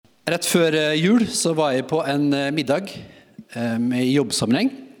Rett før jul så var jeg på en middag med jobbsammenheng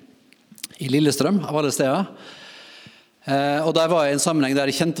i Lillestrøm, av alle steder. Og der var jeg i en sammenheng der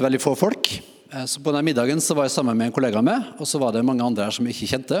jeg kjente veldig få folk. Så på denne middagen så var jeg sammen med en kollega med, og så var det mange andre her som jeg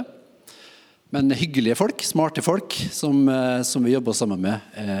ikke kjente. Men hyggelige folk, smarte folk, som vi jobber sammen med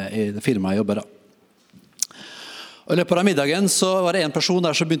i det firmaet jeg jobber da. Og i løpet av middagen så var det en person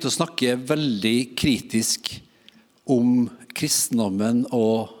der som begynte å snakke veldig kritisk om kristendommen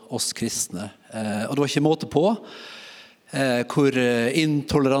og oss kristne. Og det var ikke måte på hvor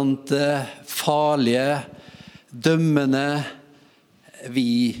intolerante, farlige, dømmende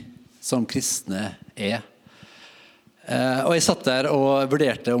vi som kristne er. Og jeg satt der og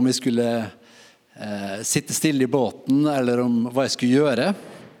vurderte om jeg skulle sitte stille i båten, eller om hva jeg skulle gjøre.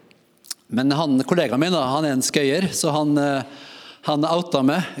 Men kollegaen min, han er en skøyer, så han outa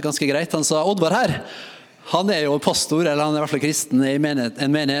meg ganske greit. Han sa, Oddvar her, han er jo pastor, eller han er i hvert fall kristen i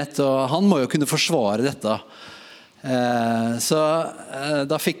en menighet, og han må jo kunne forsvare dette. Så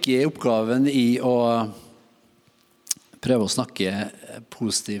da fikk jeg oppgaven i å prøve å snakke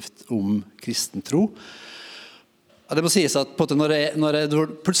positivt om kristen tro. Og det må sies at når det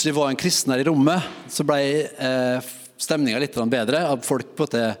plutselig var en kristen her i rommet, så ble stemningen litt bedre, at folk på en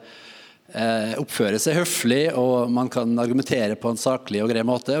måte oppfører seg høflig, og man kan argumentere på en saklig og grei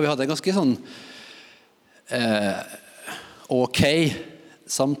måte. Og vi hadde en ganske sånn ok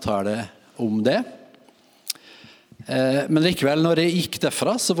samtale om det. Men likevel, når jeg gikk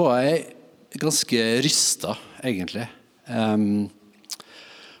derfra, så var jeg ganske rystet, egentlig.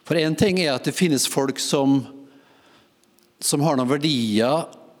 For en ting er at det finnes folk som har noen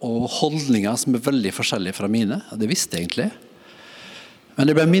verdier og holdninger som er veldig forskjellige fra mine. Det visste jeg egentlig. Men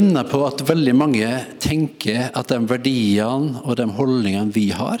det ble minnet på at veldig mange tenker at de verdiene og de holdningene vi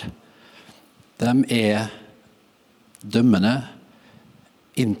har, de er dømmende,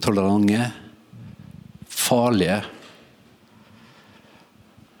 intolerante, farlige.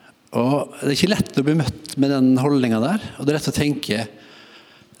 Og det er ikke lett å bli møtt med den holdningen der, og det er lett å tenke,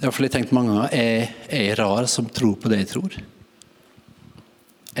 i hvert fall jeg har tenkt mange ganger, er jeg rar som tror på det jeg tror?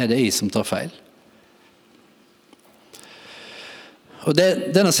 Er det jeg som tar feil? Og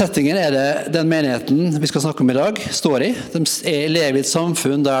denne settingen er det den menigheten vi skal snakke om i dag står i. De lever i et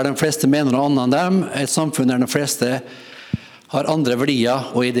samfunn der de fleste mener noe annet enn dem, et samfunn der de fleste har andre verdier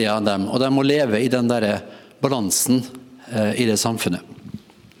og ideer enn dem, og de må leve i den der balansen i det samfunnet.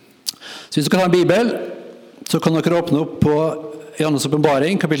 Så hvis dere har en bibel, så kan dere åpne opp på Johannes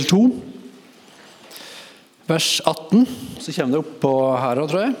åpenbaring, kapittel 2, vers 18, så kommer det opp på her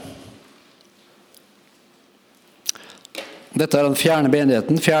også, tror jeg. Dette er den fjerde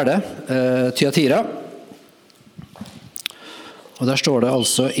menigheten, Tyatira. Og der står det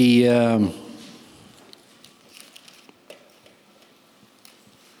altså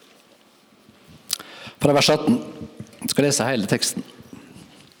fra vers 18. Jeg skal lese hele teksten.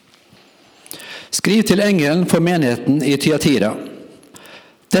 Skriv til engelen for menigheten i Tyatira.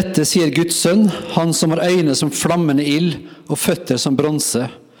 Dette sier Guds sønn, han som har øyne som flammende ild og føtter som bronse.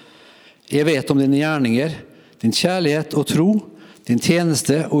 Jeg vet om dine gjerninger, din kjærlighet og tro, din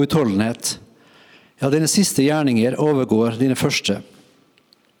tjeneste og utholdenhet. Ja, dine siste gjerninger overgår dine første.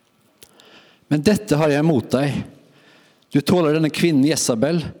 Men dette har jeg mot deg. Du tåler denne kvinnen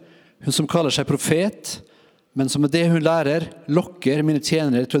Jezabel, hun som kaller seg profet, men som med det hun lærer, lokker mine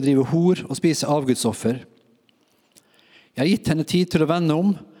tjenere til å drive hor og spise avgudsoffer. Jeg har gitt henne tid til å vende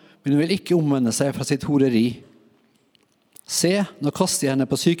om, men hun vil ikke omvende seg fra sitt horeri. Se, nå kaster jeg henne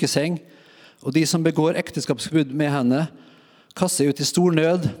på sykeseng, og de som begår ekteskapsbrudd med henne, kaster ut i stor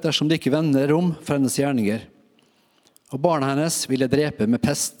nød dersom de ikke vender om for hennes gjerninger. Og barna hennes vil jeg drepe med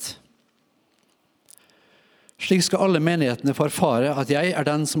pest. Slik skal alle menighetene få erfare at jeg er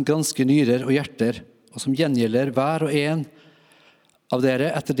den som gransker nyrer og hjerter, og som gjengjelder hver og en av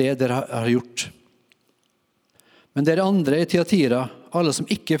dere etter det dere har gjort. Men dere andre i Tyatira, alle som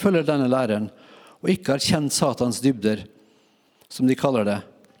ikke følger denne læren, og ikke har kjent Satans dybder, som de kaller det,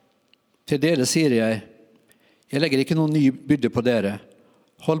 til dere sier jeg legger ikke noen ny byrde på dere.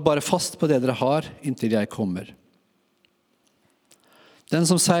 Hold bare fast på det dere har, inntil jeg kommer. Den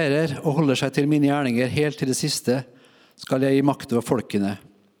som seirer og holder seg til mine gjerninger helt til det siste, skal jeg gi makt over folkene.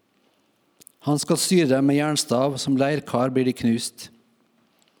 Han skal styre dem med jernstav, som leirkar blir de knust.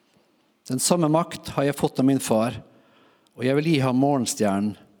 Den samme makt har jeg fått av min far, og jeg vil gi ham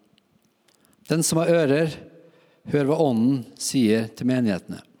morgenstjernen. Den som har ører, hør hva ånden sier til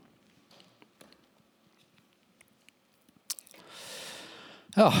menighetene.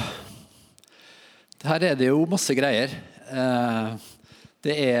 Ja, her er det jo masse greier.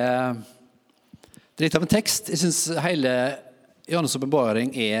 Det er litt av en tekst. Jeg synes hele Johannes åpenbaring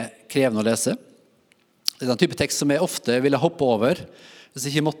krevende å lese. Det den type tekst som jeg ofte ville hoppe over, hvis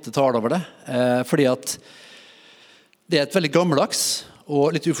jeg ikke måtte tale over det, fordi at det et veldig gammeldags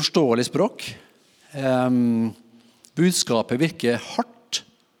og litt uforståelig språk. Budskapet virker hardt,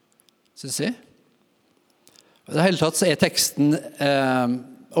 synes jeg. I det hele tatt så teksten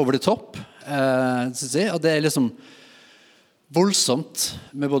over the top, synes jeg, og det liksom voldsomt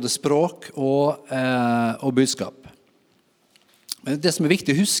med både språk og budskap. Men det som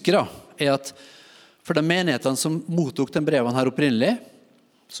viktig å huske da, at for de menighetene som mottok den breven her opprinnelig,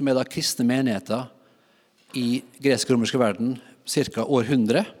 som da kristne menigheter i gresk-romerske verden, cirka år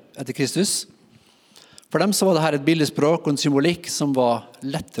 100 etter Kristus, for dem så var det her et billedspråk og en symbolikk som var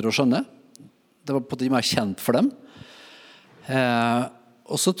lettere å skjønne. Det var på en måte mer kjent for dem.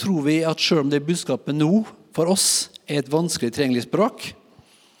 Og så tror vi at selv om det budskapet nå for oss et vanskelig tilgjengelig språk,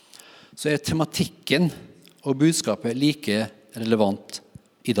 så tematikken og budskapet like relevant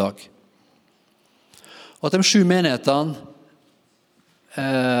i dag. Og at de 7 menighetene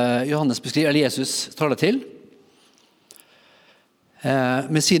Johannes beskriver, eller Jesus taler til,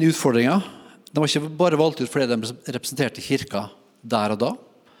 med sine utfordringer, de var ikke bare valgt ut fordi de representerte kirka der og da.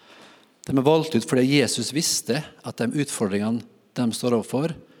 De valgt ut fordi Jesus visste at de utfordringene de står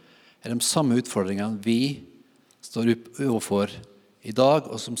overfor, de samme utfordringene vi står overfor i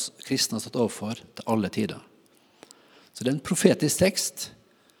dag, og som kristne har stått overfor til alle tider. Så det en profetisk tekst,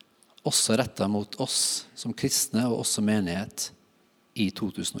 også rettet mot oss som kristne og også menighet i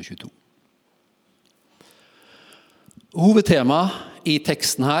 2022. Hovedtemaet i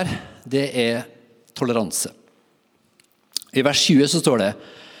teksten her, det toleranse. I vers 20 så står det: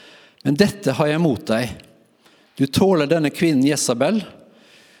 «Men dette har jeg mot deg. Du tåler denne kvinnen Jezabel,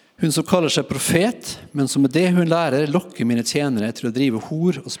 hun som kaller seg profet, men som med det hun lærer lokker mine tjenere til å drive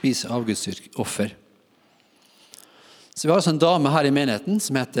hor og spise avgudsoffer.» Så vi har altså en dame her i menigheten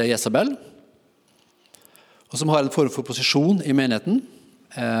som heter Jezabel, og som har en form for posisjon i menigheten.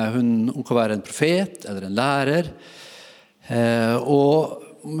 Hun kan være en profet eller en lærer,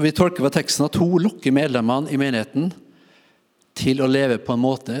 og vi tolker ved teksten at hun lokker medlemmene i menigheten til å leve på en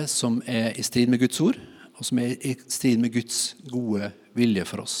måte som i strid med Guds ord, og som i strid med Guds gode vilje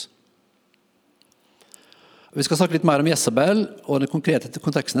for oss. Vi skal snakke litt mer om Jezabel og den konkrete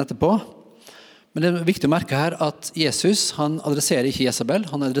konteksten etterpå, men det viktig å merke her at Jesus, han adresserer ikke Jezabel,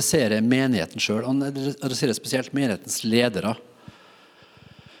 han adresserer menigheten selv, han adresserer spesielt menighetens ledere.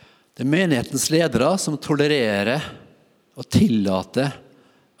 Det menighetens ledere som tolererer og tillater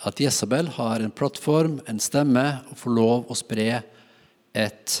at Jezabel har en plattform, en stemme, og får lov å spre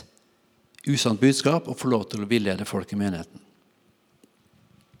et usant budskap og får lov til å villede folk i menigheten.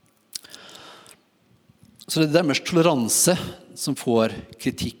 Så det deres toleranse som får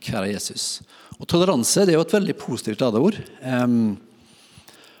kritikk her av Jesus. Og toleranse, det jo et veldig positivt ord.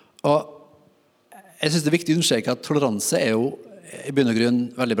 Og jeg synes det viktig å understreke at toleranse jo i bunn og grunn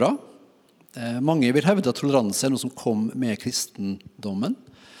veldig bra. Mange vil hevde at toleranse noe som kom med kristendommen.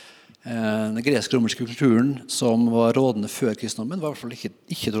 Den gresk-romerske kulturen som var rådende før kristendommen var i hvert fall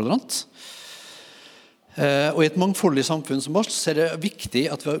ikke tolerant. Og i et mangfoldig samfunn som vårt så det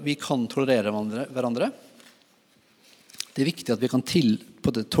viktig at vi kan tolerere hverandre. Det viktig at vi kan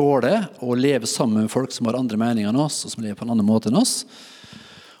tåle og leve sammen med folk som har andre meninger enn oss, og som lever på en annen måte enn oss.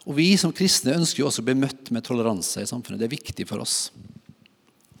 Og vi som kristne ønsker jo også å bli møtt med toleranse i samfunnet. Det viktig for oss.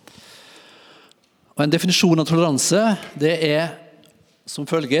 Og en definisjon av toleranse, det som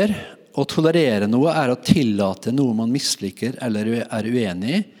følger: å tolerere noe å tillate noe man misliker eller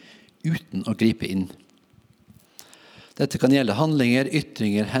uenig i, uten å gripe inn. Dette kan gjelde handlinger,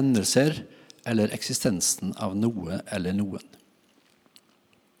 ytringer, hendelser, eller eksistensen av noe eller noen.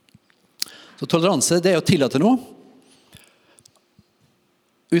 Så toleranse, det å tillate noe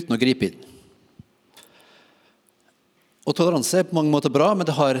uten å gripe inn. Og toleranse på mange måter bra, men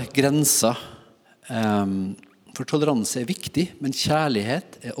det har grenser. For toleranse viktig, men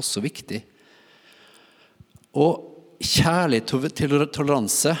kjærlighet også viktig. Og kjærlig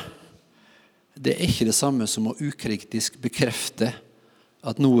toleranse, det ikke det samme som å ukritisk bekrefte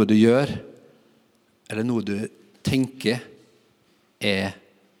at noe du gjør, eller noe du tenker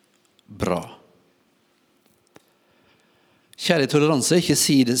bra. Kjærlig toleranse ikke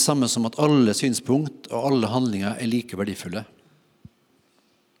sier det samme som at alle synspunkt og alle handlinger like verdifulle.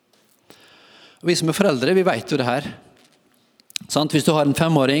 Og vi som foreldre, vi vet jo det her. Hvis du har en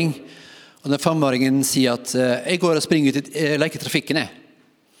 5-åring, og den 5-åringen sier at «Jeg går og springer ut i leketrafikken»,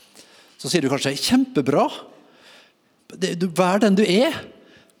 så sier du kanskje «Kjempebra! Vær den du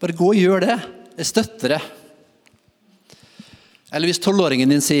bare gå og gjør det. Jeg støtter det». Eller hvis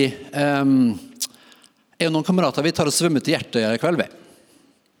 12-åringen din sier er jo noen kamerater vi tar og svømmer til Hjertøya i kveld ved.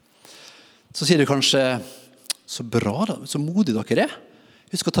 Så sier du kanskje, så bra da, så modig dere er.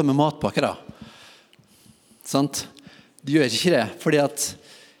 Husk å ta med matpakke da. Sant? Du gjør ikke det, fordi at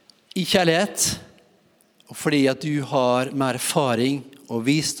i kjærlighet, og fordi at du har mer erfaring og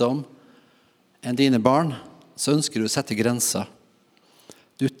visdom enn dine barn, så ønsker du å sette grenser.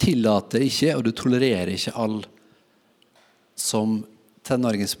 Du tillater ikke, og du tolererer ikke all som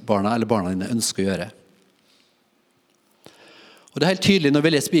tenåringsbarna eller barna dine ønsker å gjøre. Og det er helt tydelig når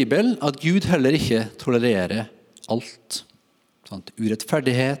vi leser Bibelen at Gud heller ikke tolererer alt. Sånn,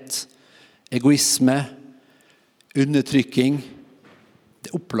 urettferdighet, egoisme, undertrykking,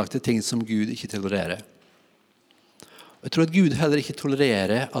 det er opplagte ting som Gud ikke tolererer. Og jeg tror at Gud heller ikke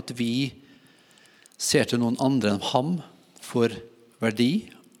tolererer at vi ser til noen andre enn ham for verdi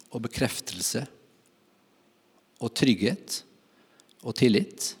og bekreftelse og trygghet og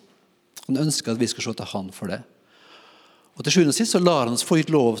tillit. Han ønsker at vi skal se til han for det. Og til sjuende og sist så lar han oss få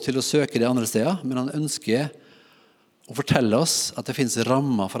ut lov til å søke det andre steder, men han ønsker å fortelle oss at det finnes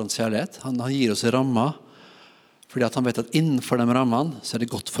rammer for hans kjærlighet. Han gir oss rammer, fordi at han vet at innenfor de rammene så er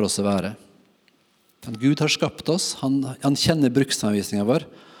det godt for oss å være. Gud har skapt oss, han kjenner bruksanvisningen vår,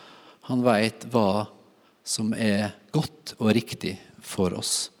 han vet hva som er godt og riktig for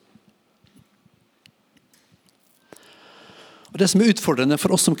oss. Og det som er utfordrende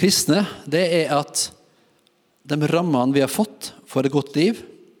for oss som kristne, det er at de rammene vi har fått for et godt liv,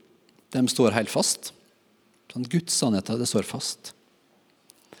 de står helt fast. Guds sannheter, det står fast.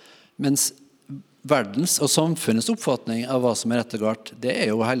 Mens verdens og samfunnets oppfatning av hva som er rett og galt, det er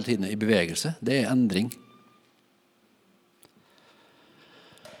jo hele tiden i bevegelse, det er endring.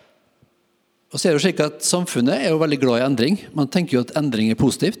 Og så er det jo slik at samfunnet er jo veldig glad i endring. Man tenker jo at endring er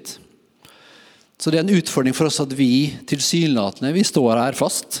positivt. Så det er en utfordring for oss at vi tilsynelatende, vi står her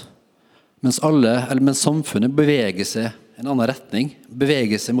fast, mens samfunnet beveger seg i en annen retning,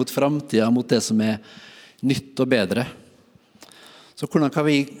 beveger seg mot fremtiden, mot det som er nytt og bedre. Så hvordan kan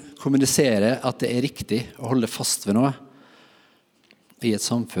vi kommunisere at det er riktig å holde fast ved noe i et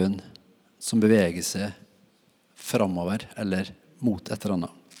samfunn som beveger seg fremover eller mot et eller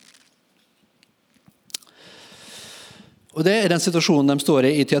annet? Og det er den situasjonen de står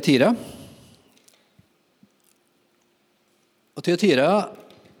i Tyatira. Og Tyatira,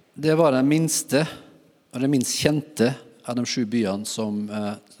 det var den minste og den minst kjente av de 7 byene som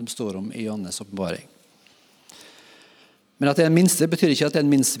står om i Johannes åpenbaring. Men at det er den minste betyr ikke at det er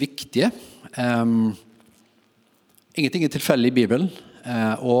den minst viktige. Ingenting er tilfeldig i Bibelen.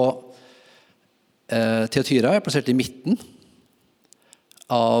 Og Tyatira er plassert i midten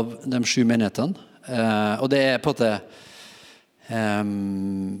av de 7 menighetene. Og det er på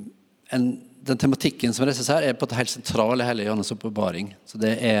en den tematikken som reises her er på en måte helt sentral i hele Johannes åpenbaring. Så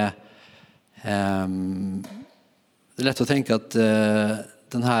det er lett å tenke at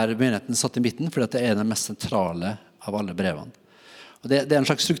denne menigheten er satt i midten, fordi det er den mest sentrale av alle brevene. Og det er en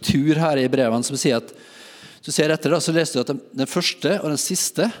slags struktur her i brevene som sier at, hvis du ser etter da, så leser du at den første og den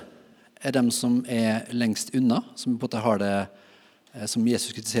siste er dem som er lengst unna, som på en måte har det som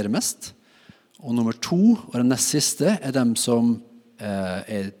Jesus kritiserer mest. Og nummer 2 og den nest siste er dem som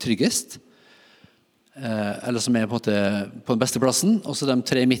er tryggest, eller som er på den beste plassen, og så de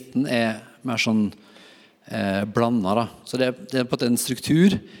 3 i midten er mer sånn blandet da. Så det er på en måte en struktur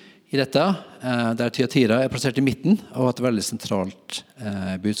i dette, der Tyatira er plassert i midten, og har et veldig sentralt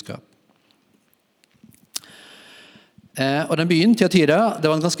budskap. Og den byen, Tyatira, det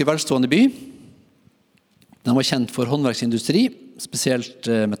var en ganske velstående by. Den var kjent for håndverksindustri, spesielt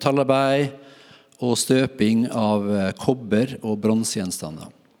metallarbeid og støping av kobber og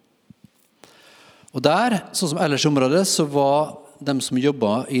bronsegjenstander. Og der, sånn som ellers i området, så var de som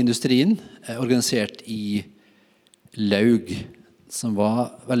jobbet i industrien organisert i laug, som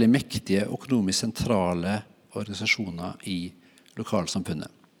var veldig mektige, økonomisk sentrale organisasjoner i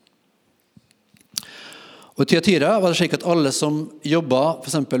lokalsamfunnet. Og i Tyatira var det slik at alle som jobbet for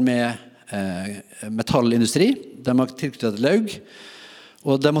eksempel med metallindustri, de var tilknyttet et laug,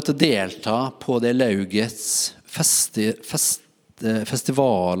 og de måtte delta på det laugets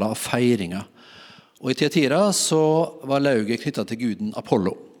festivaler og feiringer. Og i Tyatira så var lauget knyttet til guden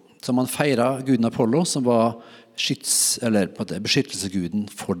Apollo. Så man feiret guden Apollo, som var beskyttelsesguden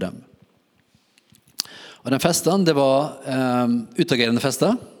for dem. Og den festen, det var utagerende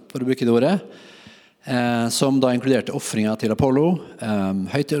fester, for å bruke det ordet, som da inkluderte offringer til Apollo,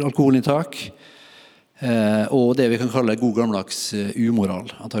 høyt alkoholinntak, og det vi kan kalle god gammeldags umoral,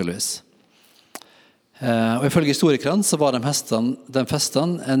 antageligvis. Og ifølge historikerne så var den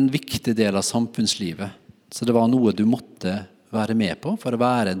festen en viktig del av samfunnslivet. Så det var noe du måtte være med på for å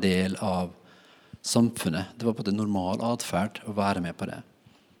være en del av samfunnet. Det var på en normal adferd å være med på det.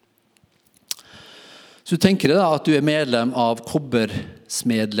 Så du tenker deg da at du medlem av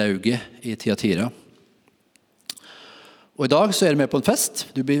kobbersmedlauget i Tyatira. Og i dag så du med på en fest.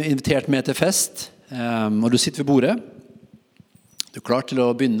 Du blir invitert med til fest, og du sitter ved bordet. Du klar til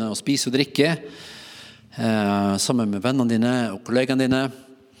å begynne å spise og drikke, sammen med vennene dine og kollegene dine.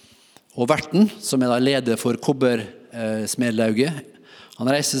 Og verden, som da leder for kobbersmedlauget, han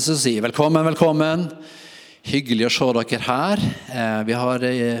reiser seg og sier, velkommen, velkommen. Hyggelig å se dere her.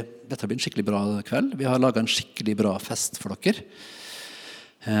 Dette blir en skikkelig bra kveld. Vi har laget en skikkelig bra fest for dere.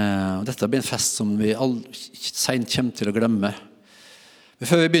 Dette blir en fest som vi sent kommer til å glemme. Men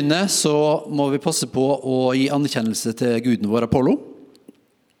før vi begynner, så må vi passe på å gi anerkjennelse til guden vår Apollo.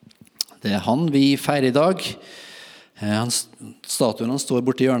 Det han vi feirer i dag. Statuen han står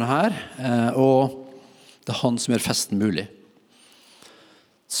borte i hjørnet her, og det han som gjør festen mulig.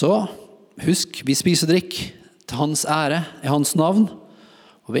 Så husk, vi spiser og drikker til hans ære, i hans navn,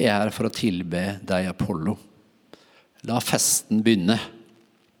 og vi her for å tilbe deg, Apollo. La festen begynne.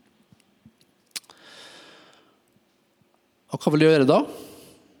 Og hva vil du gjøre da?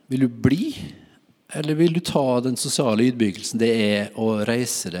 Vil du bli, eller vil du ta den sosiale ydmykelsen det å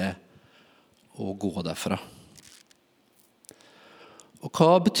reise det og gå derfra? Og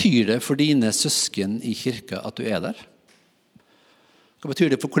hva betyr det for dine søsken i kirka at du der? Hva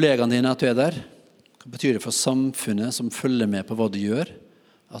betyr det for kollegaene dine at du der? Hva betyr det for samfunnet som følger med på hva du gjør,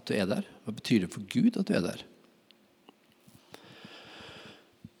 at du der? Hva betyr det for Gud at du der?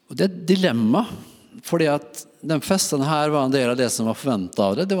 Og det et dilemma, fordi at den festen her var en del av det som var forventet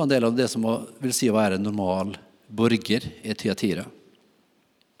av det. Det var en del av det som vil si å være en normal borger i Tyatira.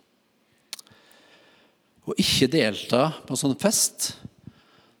 Å ikke delta på en sånn fest,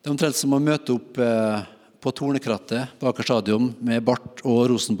 det omtrent som å møte opp på Tornekrattet på Aker stadion med Bart og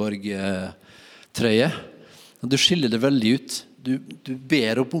Rosenborg-trøye. Du skiller det veldig ut. Du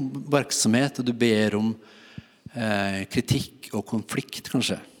ber om oppmerksomhet, og du ber om kritikk og konflikt,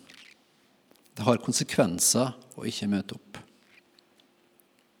 kanskje. Det har konsekvenser å ikke møte opp.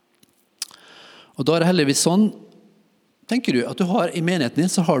 Og da det heldigvis sånn, tenker du at du har i menigheten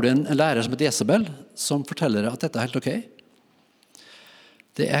din, så har du en lærer som heter Isabel, som forteller at dette helt ok.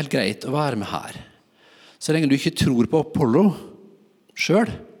 Det helt greit å være med her. Så lenge du ikke tror på Apollo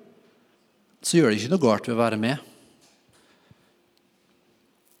selv, så gjør det ikke noe galt ved å være med.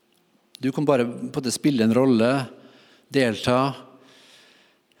 Du kan bare på det spille en rolle, delta.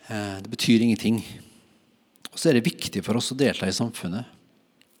 Det betyr ingenting. Og så det viktig for oss å delta i samfunnet.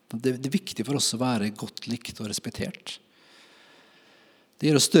 Det er viktig for oss å være godt likt og respektert. Det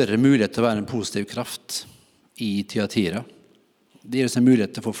gir oss større mulighet til å være en positiv kraft i Tyatira. Det gir oss en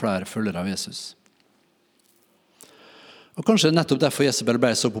mulighet til å få flere følgere av Jesus. Og kanskje nettopp derfor Isabel ble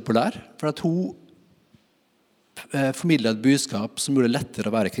så populær, for at hun formidlet et budskap som gjorde det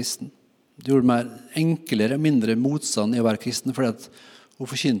lettere å være kristen. Det gjorde det mer enklere, mindre motstand i å være kristen, fordi at hun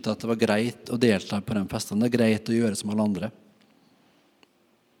forkynte at det var greit å delta på den festen. Det er greit å gjøre som alle andre.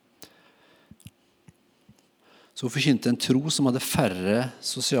 Så hun forkynte en tro som hadde færre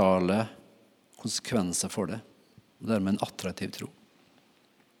sosiale konsekvenser for det, og dermed en attraktiv tro.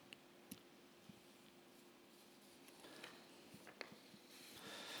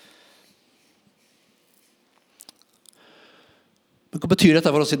 Men hva betyr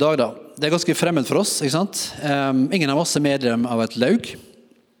dette for oss i dag da? Det er ganske fremmed for oss, ikke sant? Ingen av oss er medlem av et laug,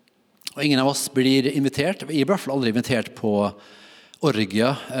 og ingen av oss blir invitert. Vi er i hvert fall aldri invitert på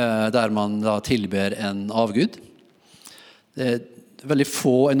orgia, der man da tilber en avgud. Det er veldig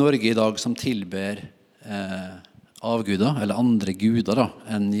få i Norge i dag som tilber avguder, eller andre guder da,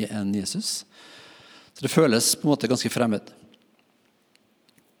 enn Jesus. Så det føles på en måte ganske fremmed.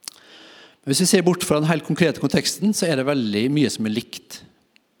 Men hvis vi ser bort fra den helt konkrete konteksten, så er det veldig mye som er likt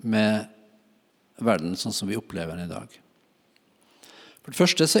med verden sånn som vi opplever den i dag. For det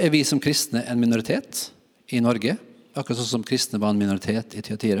første så er vi som kristne en minoritet i Norge, akkurat sånn som kristne var en minoritet i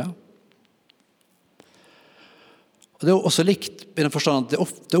Tyatira. Og det er også likt i den forstand at det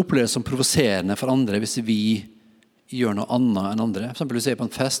ofte oppleves som provoserende for andre hvis vi gjør noe annet enn andre. For eksempel hvis vi er på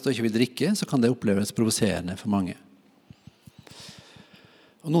en fest og ikke vil drikke, så kan det oppleves provoserende for mange.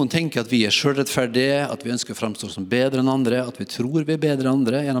 Og noen tenker at vi er selvrettferdige, at vi ønsker å fremstå som bedre enn andre, at vi tror vi er bedre enn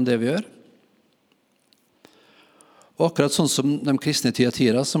andre gjennom det vi gjør. Og akkurat sånn som de kristne i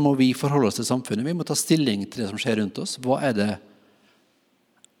Tyatira, så må vi forholde oss til samfunnet. Vi må ta stilling til det som skjer rundt oss. Hva er det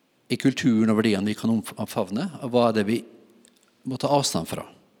i kulturen og verdiene vi kan omfavne, og hva er det vi må ta avstand fra?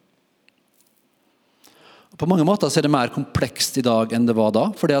 Og på mange måter så er det mer komplekst i dag enn det var da,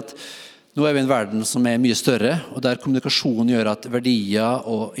 fordi at Nå vi i en verden som mye større, og der kommunikasjon gjør at verdier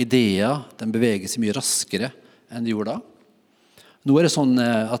og ideer den beveger seg mye raskere enn de gjorde da. Nå det sånn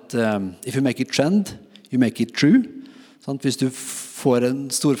at if you make it trend, you make it true. Sant? Hvis du får en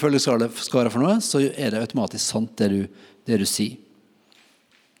stor følgeskare for noe, så det automatisk sant det du sier.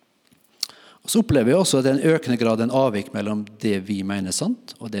 Og så opplever vi også at det en økende grad en avvik mellom det vi mener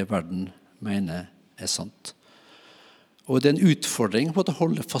sant, og det verden mener sant. Og det en utfordring på å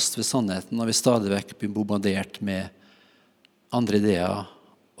holde fast ved sannheten når vi stadig vekk blir bombardert med andre ideer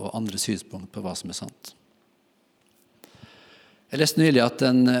og andre synspunkt på hva som sant. Jeg leste nylig at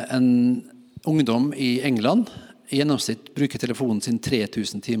en ungdom i England i gjennomsnitt bruker telefonen sin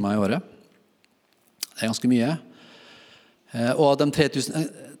 3000 timer i året. Det ganske mye. Og av de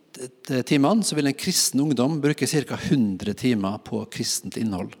 3000 timene så vil en kristen ungdom bruke ca. 100 timer på kristent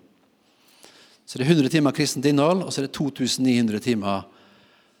innhold. Så det 100 timer kristent innhold, og så det 2900 timer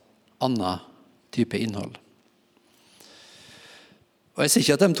annen type innhold. Og jeg sier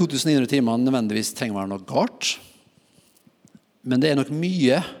ikke at de 2900 timene nødvendigvis trenger å være noe galt, men det nok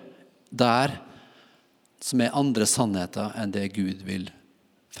mye der som andre sannheter enn det Gud vil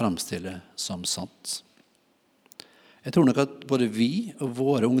fremstille som sant. Jeg tror nok at både vi og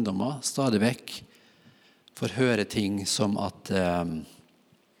våre ungdommer stadig vekk får høre ting som at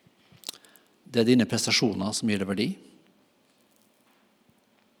det dine prestasjoner som gir deg verdi.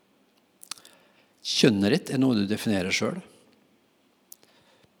 Kjønnet ditt noe du definerer selv.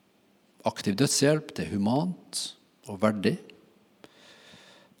 Aktiv dødshjelp, det humant og verdig.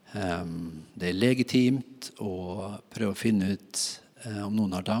 Det legitimt å prøve å finne ut om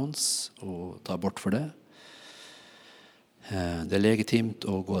noen har downs og ta bort for det. Det legitimt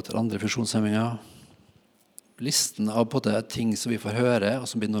å gå til andre funksjonshemminger. Listen av både ting som vi får høre og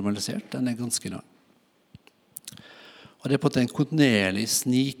som blir normalisert, den ganske lang. Og det på en kontinuerlig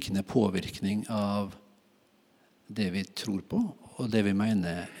snikende påvirkning av det vi tror på og det vi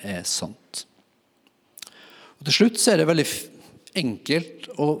mener sant. Og til slutt så det veldig enkelt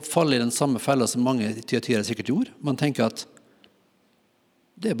å falle i den samme fella som mange i Tyatira sikkert gjorde. Man tenker at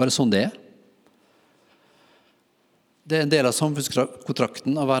det bare sånn det Det en del av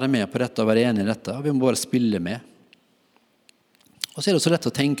samfunnskontrakten å være med på dette og være enig i dette. Vi må bare spille med. Og så det også lett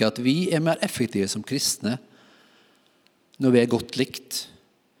å tenke at vi mer effektive som kristne når vi godt likt.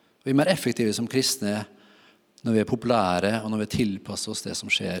 Vi mer effektive som kristne når vi populære og når vi tilpasser oss det som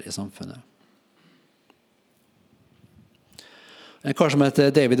skjer i samfunnet. En kar som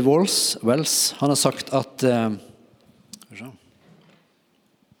heter David Wells, han har sagt at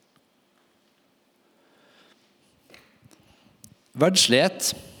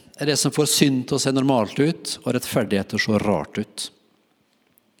verdslighet det som får synd til å se normalt ut og rettferdighet til å se rart ut.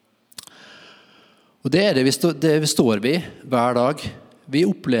 Og det det vi står ved hver dag. Vi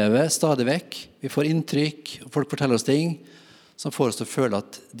opplever stadig vekk, vi får inntrykk, og folk forteller oss ting som får oss til å føle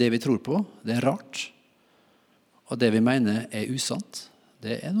at det vi tror på, det rart. Og det vi mener usant,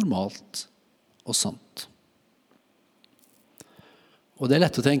 det normalt og sant. Og det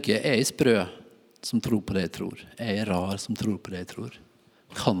lett å tenke, jeg sprø som tror på det jeg tror? Jeg rar som tror på det jeg tror?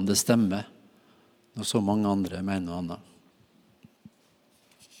 Kan det stemme når så mange andre mener noe annet?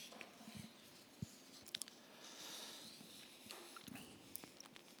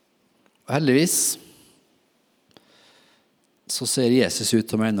 Og heldigvis så ser Jesus ut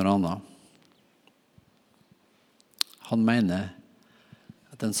til å mene noe annet. Han mener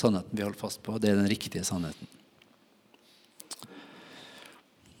at den sannheten vi holder fast på, det den riktige sannheten.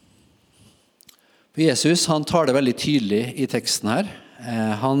 For Jesus, han tar det veldig tydelig i teksten her.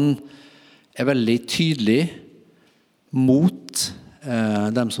 Han veldig tydelig mot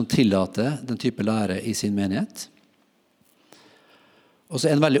dem som tillater den type lære i sin menighet. Og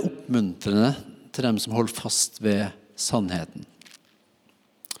så han veldig oppmuntrende til dem som holder fast ved sannheten.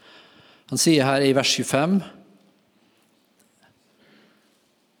 Han sier her i vers 25,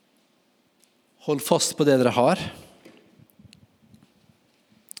 hold fast på det dere har.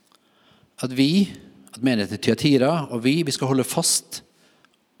 At menigheten i Tyatira og vi skal holde fast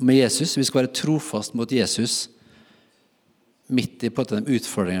med Jesus. Vi skal være trofast mot Jesus midt i på de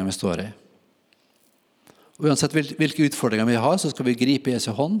utfordringene vi står i. Og uansett hvilke utfordringer vi har, så skal vi gripe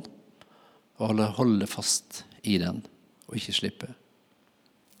Jesu hånd og holde fast i den og ikke slippe.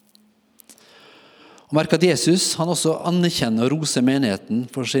 Og merk at Jesus han også anerkjenner og roser menigheten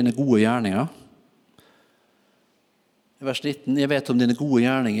for sine gode gjerninger. I vers 19, jeg vet om dine gode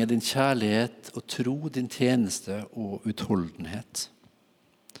gjerninger, din kjærlighet og tro, din tjeneste og utholdenhet.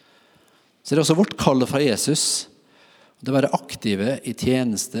 Så det også vårt kall fra Jesus, det å være aktive i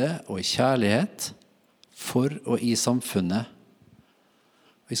tjeneste og i kjærlighet for og i samfunnet.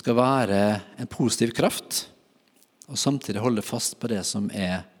 Vi skal være en positiv kraft, og samtidig holde fast på det som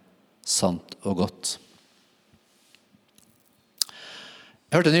sant og godt.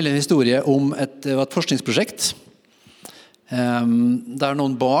 Jeg hørte nylig en historie om det var et forskningsprosjekt, der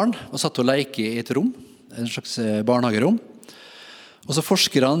noen barn var satt og leke i et rom, en slags barnehagerom. Og så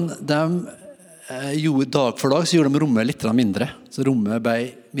forskerne, gjorde dag for dag, så gjorde de rommet litt mindre. Så rommet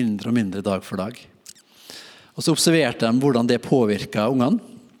ble mindre og mindre dag for dag. Og så observerte de hvordan det påvirket ungene.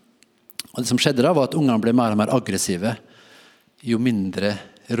 Og det som skjedde da, var at ungene ble mer og mer aggressive, jo mindre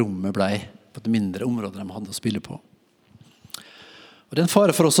rommet ble, på det mindre området de hadde å spille på. Og det en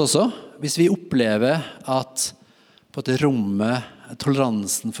fare for oss også, hvis vi opplever at på det rommet,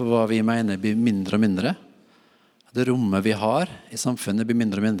 toleransen for hva vi mener blir mindre og mindre, det rommet vi har i samfunnet blir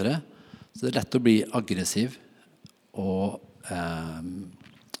mindre og mindre, så det lett å bli aggressiv og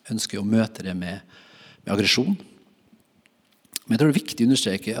ønske å møte det med aggresjon. Men jeg tror det er viktig å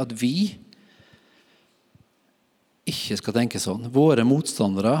understreke at vi ikke skal tenke sånn. Våre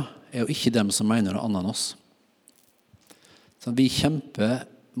motstandere jo ikke dem som mener noe annet enn oss. Så vi kjemper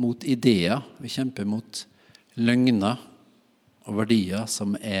mot ideer, vi kjemper mot løgner og verdier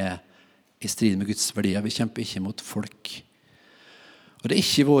som i strid med Guds verdier. Vi kjemper ikke mot folk. Og det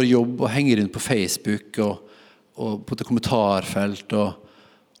ikke vår jobb å henge rundt på Facebook og på det kommentarfelt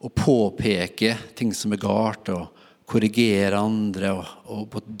og påpeke ting som galt og korrigere andre og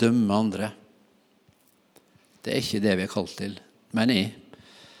på å dømme andre. Det ikke det vi kalt til, men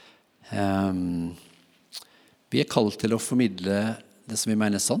vi kalt til å formidle det som vi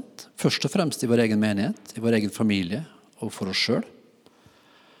mener sant, først og fremst i vår egen menighet, i vår egen familie og for oss selv.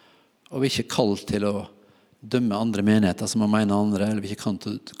 Og vi ikke kalt til å dømme andre menigheter som man mener andre, eller vi ikke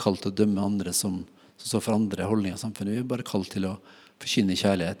kalt til å dømme andre som står for andre holdninger i samfunnet. Vi bare kalt til å forkynne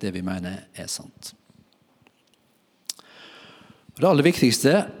kjærlighet, det vi mener sant. Og det aller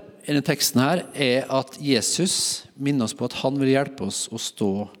viktigste i denne teksten her at Jesus minner oss på at han vil hjelpe oss å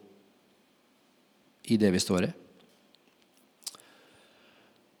stå i det vi står i.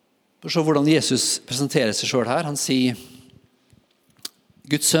 Så hvordan Jesus presenterer seg selv her. Han sier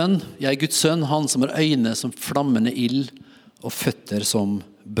Guds sønn, jeg Guds sønn, han som har øyne som flammende ild og føtter som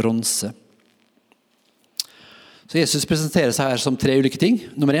bronse. Så Jesus presenterer seg her som 3 ulike ting.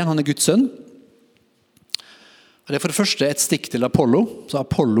 Nummer 1, han Guds sønn. Og det for det første et stikk til Apollo. Så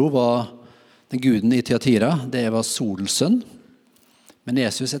Apollo var den guden i Tyatira, det var solens sønn. Men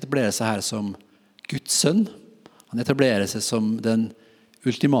Jesus etablerer seg her som Guds sønn. Han etablerer seg som den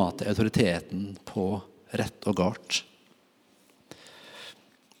ultimate autoriteten på rett og galt.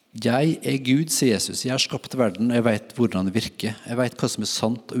 Jeg Gud, sier Jesus. Jeg har skapt verden, og jeg vet hvordan det virker. Jeg vet hva som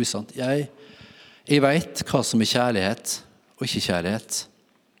sant og usant. Jeg vet hva som kjærlighet og ikke kjærlighet.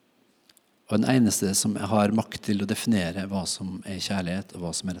 Og den eneste som har makt til å definere hva som kjærlighet og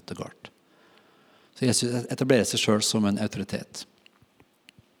hva som rett og galt. Så Jesus etablerer seg selv som en autoritet.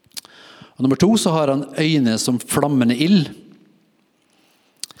 Og nummer 2 så har han øyne som flammende ild.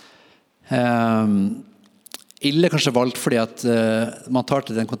 Ild kanskje valgt fordi at man tar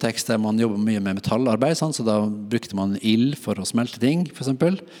til den kontekst der man jobber mye med metallarbeid, så da brukte man ild for å smelte ting, for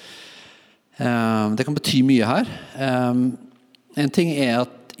eksempel. Det kan bety mye her. En ting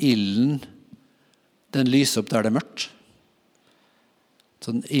at ilden, den lyser opp der det mørkt.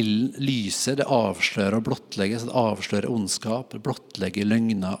 Så ilden lyser, det avslører og blottlegger, så det avslører ondskap, det blottlegger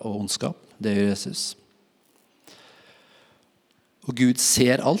løgner og ondskap. Det gjør Jesus. Og Gud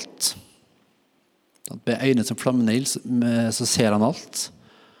ser alt. Med øynene som flammende ild, så ser han alt.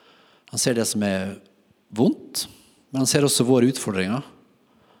 Han ser det som vondt, men han ser også våre utfordringer.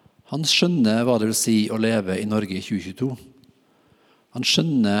 Han skjønner hva det vil si å leve i Norge i 2022. Han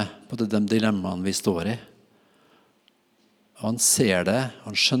skjønner både de dilemmaene vi står i. Og han ser det,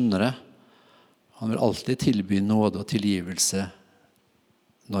 han skjønner det. Han vil alltid tilby nåde og tilgivelse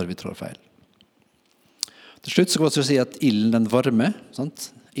når vi trår feil. Til slutt så kan vi si at ilden den varmer, sant?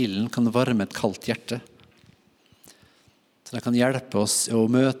 Ilden kan varme et kaldt hjerte. Så det kan hjelpe oss å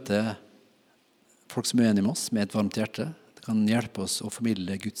møte folk som uenige med oss med et varmt hjerte. Det kan hjelpe oss å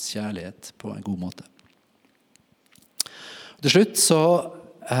formidle Guds kjærlighet på en god måte. Til slutt så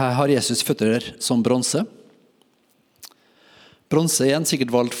har Jesus føtter som bronse. Bronse igjen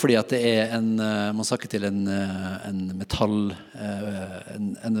sikkert valgt fordi at det man snakker til en metall,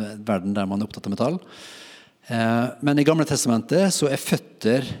 en verden der man opptatt av metall. Men i Gamle Testamentet så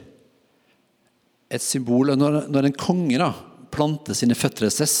føtter et symbol. Når en konge planter sine føtter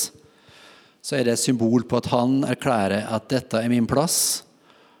et sted, så det et symbol på at han erklærer at dette min plass,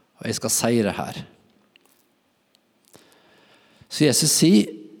 og jeg skal seire her. Så Jesus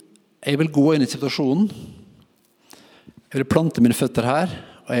sier, jeg vil gå inn i situasjonen, jeg vil plante mine føtter her,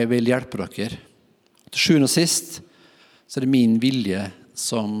 og og jeg vil hjelpe dere. Til sjuende og sist så er det min vilje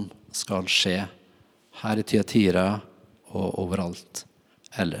som skal skje her i Tyatira og overalt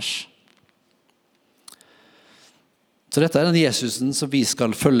ellers. Så dette er den Jesusen som vi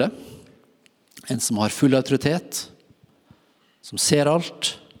skal følge. En som har full autoritet, som ser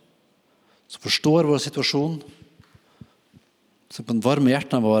alt, som forstår vår situasjon, som kan varme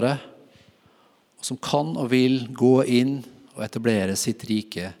hjertene våre, og som kan og vil gå inn og etablere sitt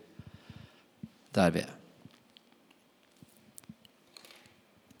rike der vi er.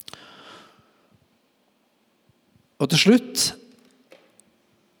 Og til slutt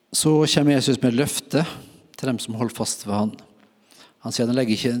så kommer Jesus med et løfte til dem som holder fast ved han. Han sier at han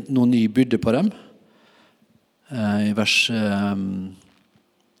legger ikke noen ny byrde på dem, i vers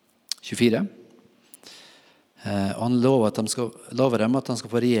 24. Og han lover dem at han skal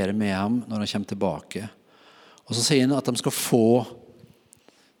få regjere med ham når han kommer tilbake. Og så sier han at de skal få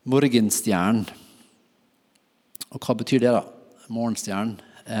morgenstjernen. Og hva betyr det da? Morgenstjernen.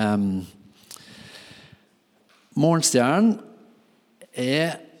 Morgenstjernen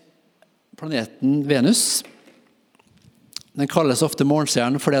er planeten Venus. Den kalles ofte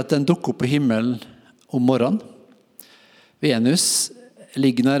morgenstjernen fordi at den dukker opp på himmelen om morgenen. Venus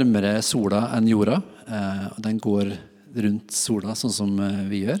ligger nærmere sola enn jorda, og den går rundt sola sånn som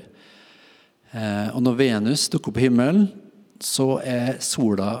vi gjør. Og når Venus dukker opp på himmelen, så er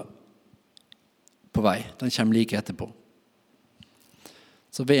sola på vei. Den kommer like etterpå.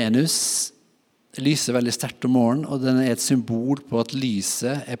 Så Venus lyser veldig sterkt om morgenen, og den er et symbol på at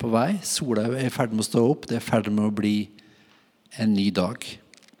lyset er på vei. Sola er i ferd med å stå opp, det er i ferd med å bli en ny dag.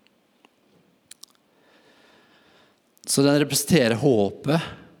 Så den representerer håpet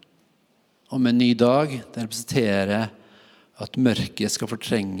om en ny dag. Den representerer at mørket skal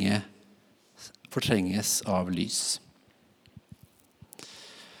fortrenges av lys.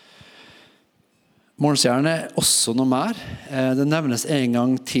 Morgenstjernen er også noe mer. Det nevnes en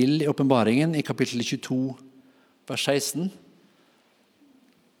gang til i åpenbaringen i kapittel 22, vers 16.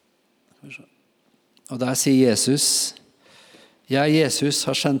 Og der sier Jesus: «Jeg, Jesus,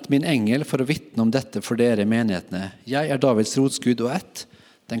 har sendt min engel for å vitne om dette for dere i menighetene. Jeg er Davids rotskudd og ett,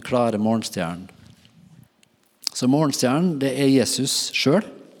 den klare morgenstjernen.» Så morgenstjernen, det er Jesus selv.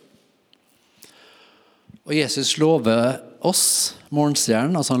 Og Jesus lover oss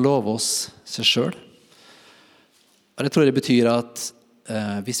morgenstjernen, altså han lover oss seg selv. Og det tror jeg betyr at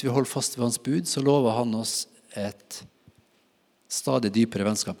hvis vi holder fast ved hans bud, så lover han oss et stadig dypere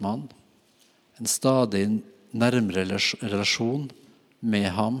vennskap med han. En stadig nærmere relasjon med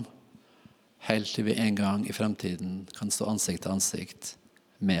ham, helt til vi en gang i fremtiden kan stå ansikt til ansikt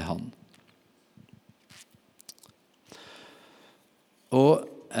med han. Og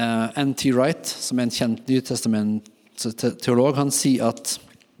N.T. Wright, som er en kjent nytestament-teolog, han sier at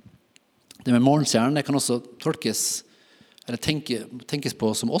det med morgenstjernen, det kan også tolkes, eller tenkes på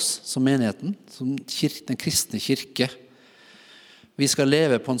som oss, som menigheten, som den kristne kirke. Vi skal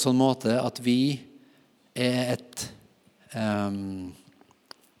leve på en sånn måte at vi er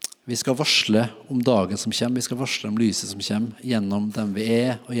vi skal varsle om dagen som kommer, vi skal varsle om lyset som kommer, gjennom den vi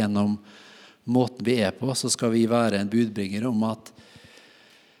er, og gjennom måten vi er på, så skal vi være en budbringer om at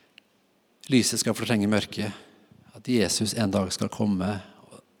lyset skal fortrenge mørket, at Jesus en dag skal komme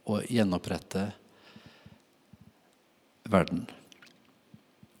og gjenopprette verden.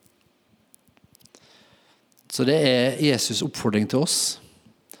 Så det er Jesus' oppfordring til oss.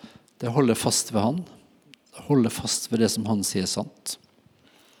 Det holder fast ved han. Det holder fast ved det som han sier sant.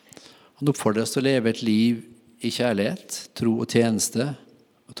 Han oppfordrer oss til å leve et liv i kjærlighet, tro og tjeneste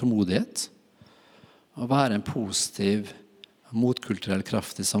og tålmodighet, og være en positiv, motkulturell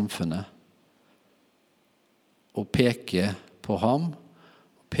kraft i samfunnet, og peke på ham,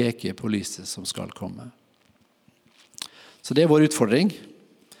 og peke på lyset som skal komme. Så det er vår utfordring.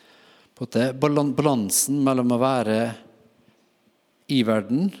 På at balansen mellom å være i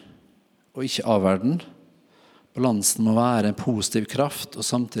verden og ikke av verden. Balansen må være en positiv kraft og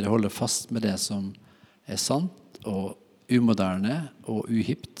samtidig holde fast med det som er sant og umoderne og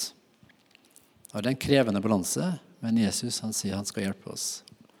uhipt. Og det er en krevende balanse, men Jesus han sier han skal hjelpe oss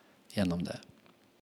gjennom det.